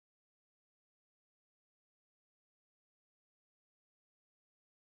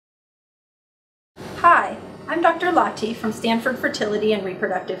Hi, I'm Dr. Lathi from Stanford Fertility and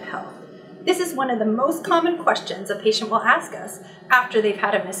Reproductive Health. This is one of the most common questions a patient will ask us after they've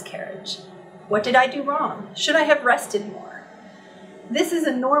had a miscarriage. What did I do wrong? Should I have rested more? This is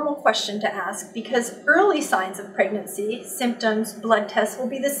a normal question to ask because early signs of pregnancy, symptoms, blood tests will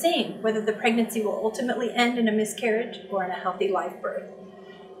be the same, whether the pregnancy will ultimately end in a miscarriage or in a healthy live birth.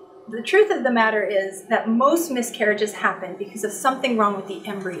 The truth of the matter is that most miscarriages happen because of something wrong with the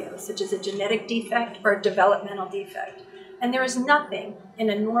embryo, such as a genetic defect or a developmental defect. And there is nothing in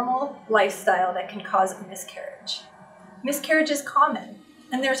a normal lifestyle that can cause a miscarriage. Miscarriage is common,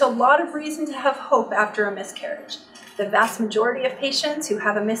 and there's a lot of reason to have hope after a miscarriage. The vast majority of patients who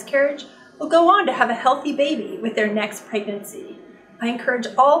have a miscarriage will go on to have a healthy baby with their next pregnancy. I encourage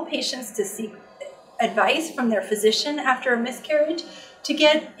all patients to seek advice from their physician after a miscarriage to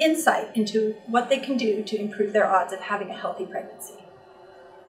get insight into what they can do to improve their odds of having a healthy pregnancy.